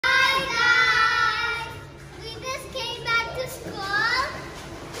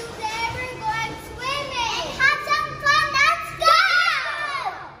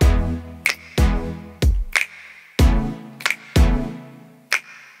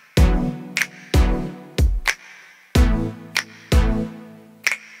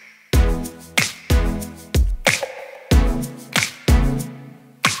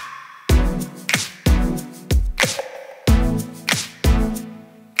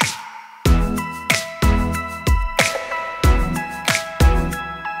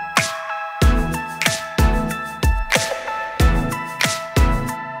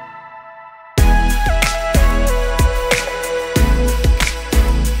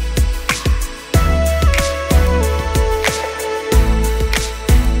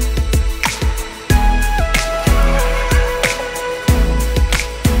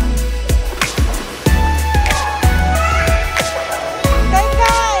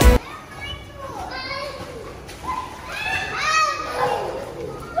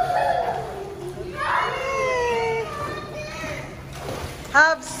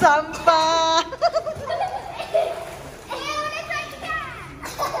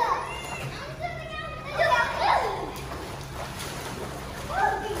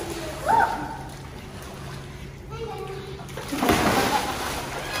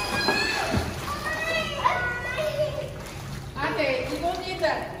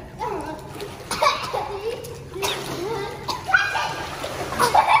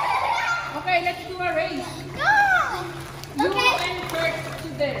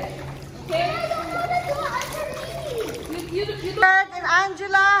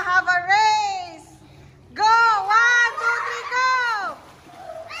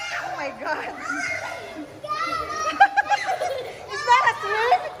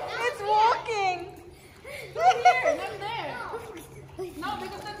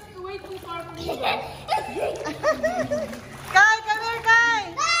way too far from you guys. Kai, come here, Kai!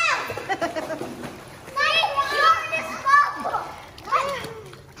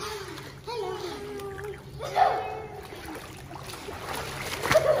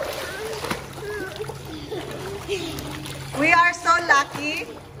 We are so lucky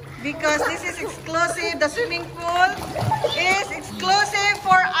because this is exclusive. The swimming pool is exclusive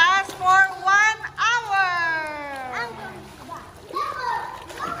for us for 1 hour.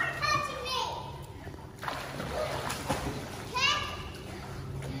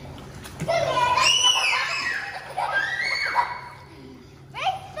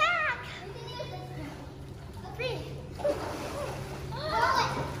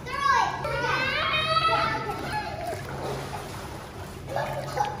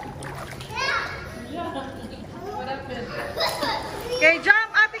 Okay,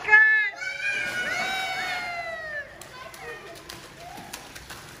 jump, Ate Kern!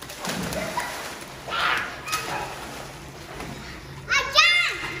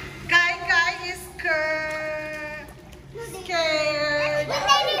 Kai is scared. But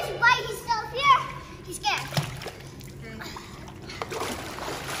then he's by himself here. He's scared.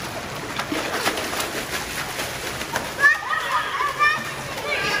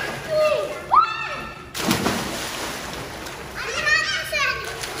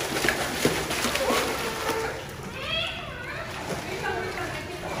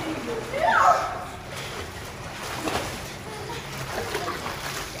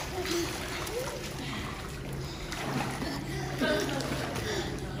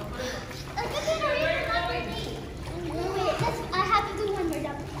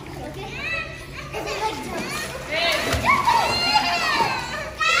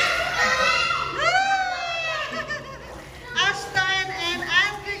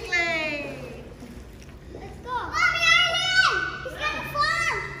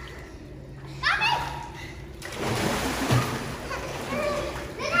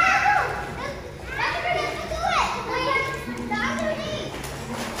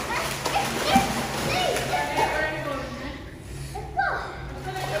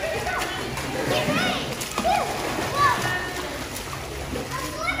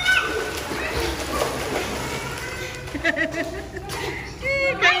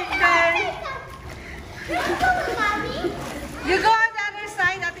 You go on the other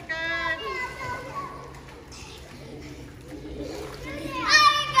side, Ate Kern.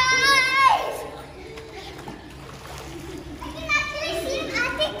 Hi guys! I can actually see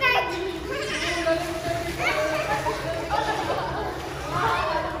Ate Kern.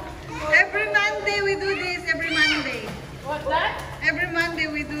 Every Monday we do this, every Monday. What's that? Every Monday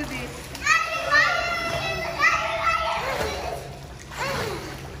we do this.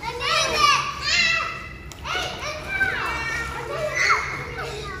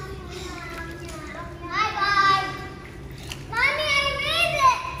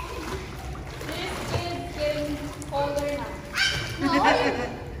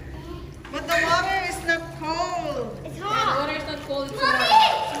 But the water is not cold. It's The hot. water is not cold. It's Mommy!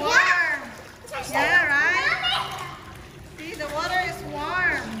 warm. Warm. Yeah, Yeah, right? Mommy! See, the water is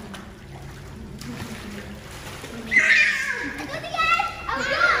warm. I do it again. I'm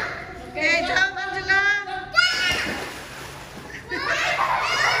done. Okay, jump, Angela.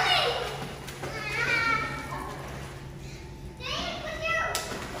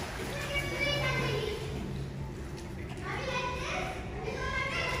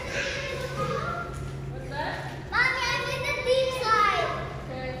 What's that? Mommy, I'm in the deep side.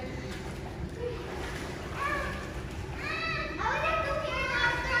 Okay. I would have to hear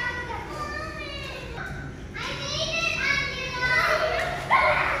after I made it, Angela.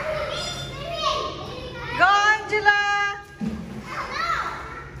 Go, Angela.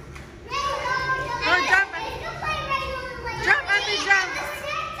 Go, jump. Jump, Ate, jump.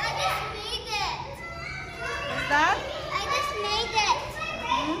 I just made it. What's that? I just made it.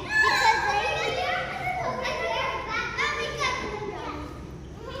 Because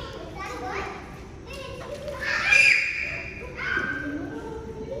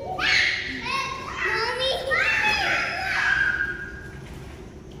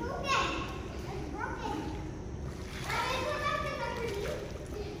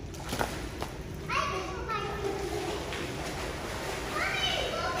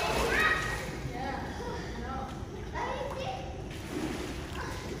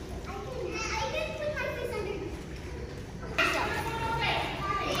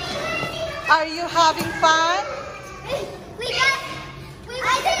Are you having fun? we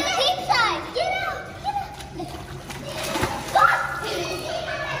I did the deep side. Get out.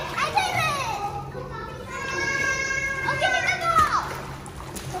 I did it. Okay, let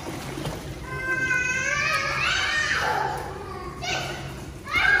go.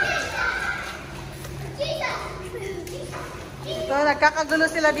 So,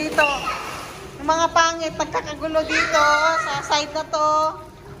 nagkakagulo sila dito. Yung mga pangit, nagkakagulo dito sa side na to.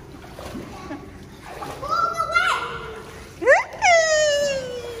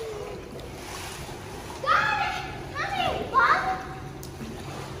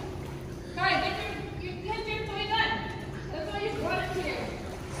 Kai, you get your toy gun. That's why you brought it here.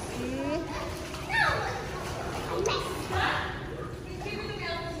 Huh? Give it to me,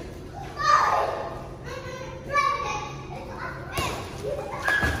 Elvis.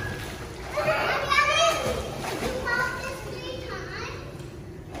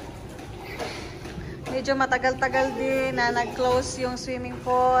 Medyo matagal-tagal din na nag-close yung swimming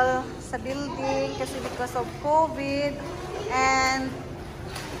pool sa building kasi because of COVID and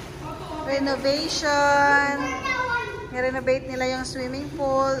renovation. I-renovate nila yung swimming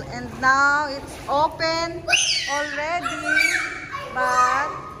pool and now it's open already but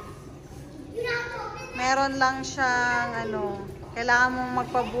meron lang siyang kailangan mong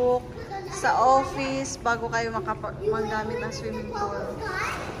magpa-book sa office bago kayo magamit ng swimming pool.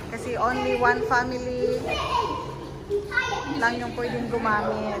 Kasi only one family lang yung pwedeng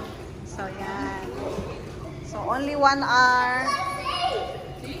gumamit. So, yan. So, only 1 hour.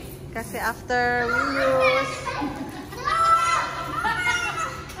 Kasi after we use,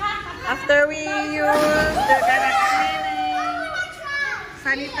 they're gonna clean,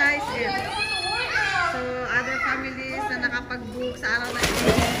 sanitize it. So, other families na nakapag-book sa araw na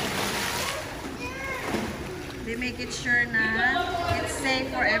ito, they make it sure na it's safe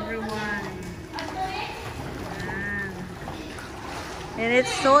for everyone. Ayan. And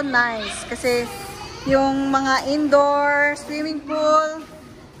it's so nice kasi yung mga indoor swimming pool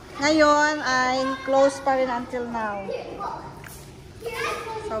ngayon ay closed pa rin until now.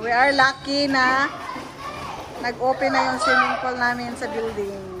 So we are lucky na nag-open na yung swimming pool namin sa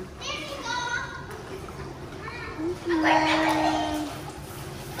building.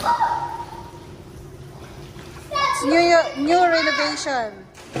 New renovation.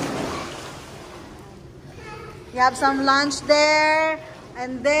 You have some lunch there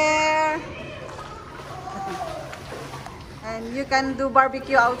and there. And you can do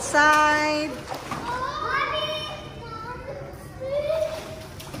barbecue outside.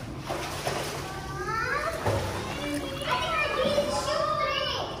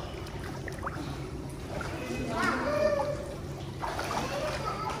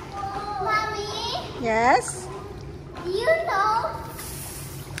 Yes? You know,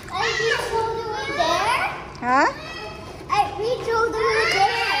 I reached all the way there. Huh? I reached all the way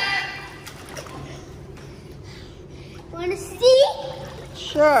there. Wanna see?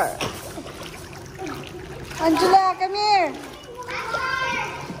 Sure. Angela, come here.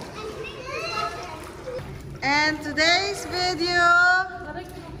 And today's video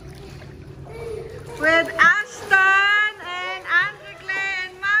with Ashton and Auntie Clay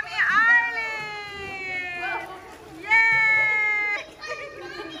and Mommy Arlene. Yay!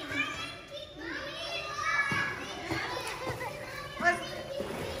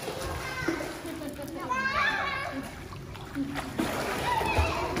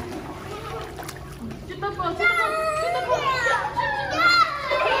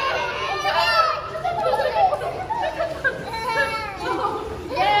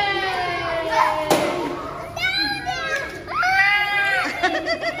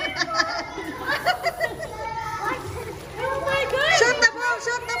 Shoot the ball!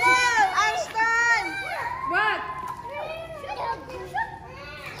 Shoot the ball! Ashton! What?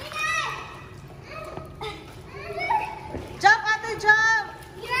 Jump, Ate, jump!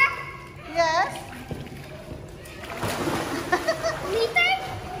 Yes?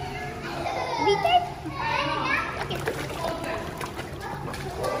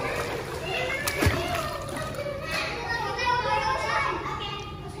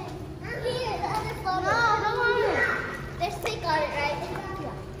 There's stick on it, right?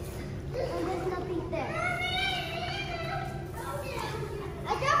 Yeah. And there's nothing there.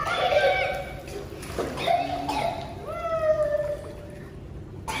 I dropped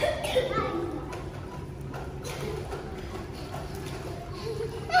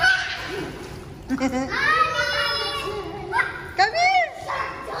Come here!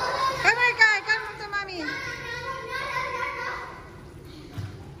 Come here, Kai. Come to Mommy.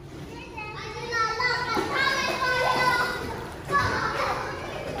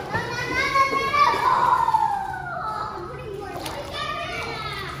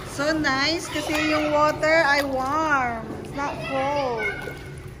 So nice kasi yung water ay warm. It's not cold.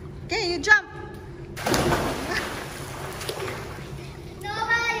 Okay, you jump.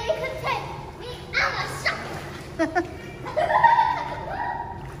 Nobody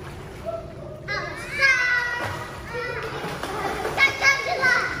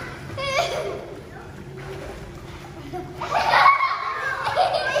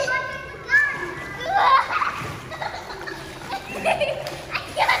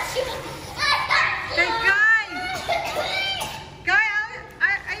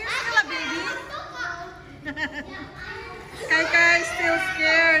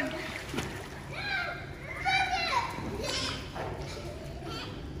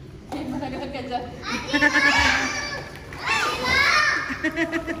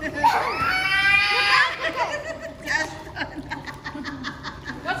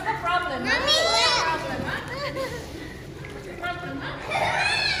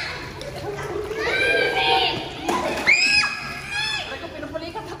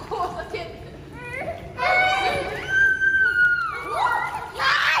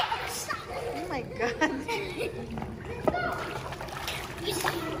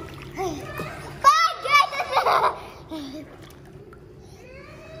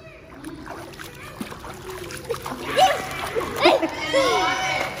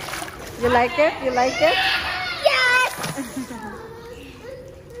You like it? You like it? Yes!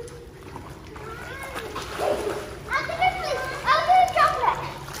 I'll do chocolate.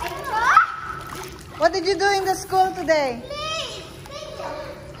 What did you do in the school today?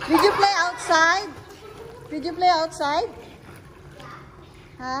 Did you play outside? Did you play outside?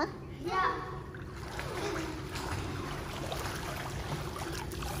 Huh? Yeah.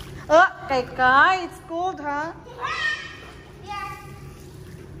 Oh, kay Kai, it's cold, huh? Yeah.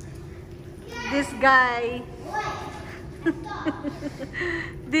 This guy.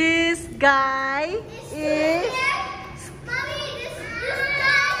 This guy is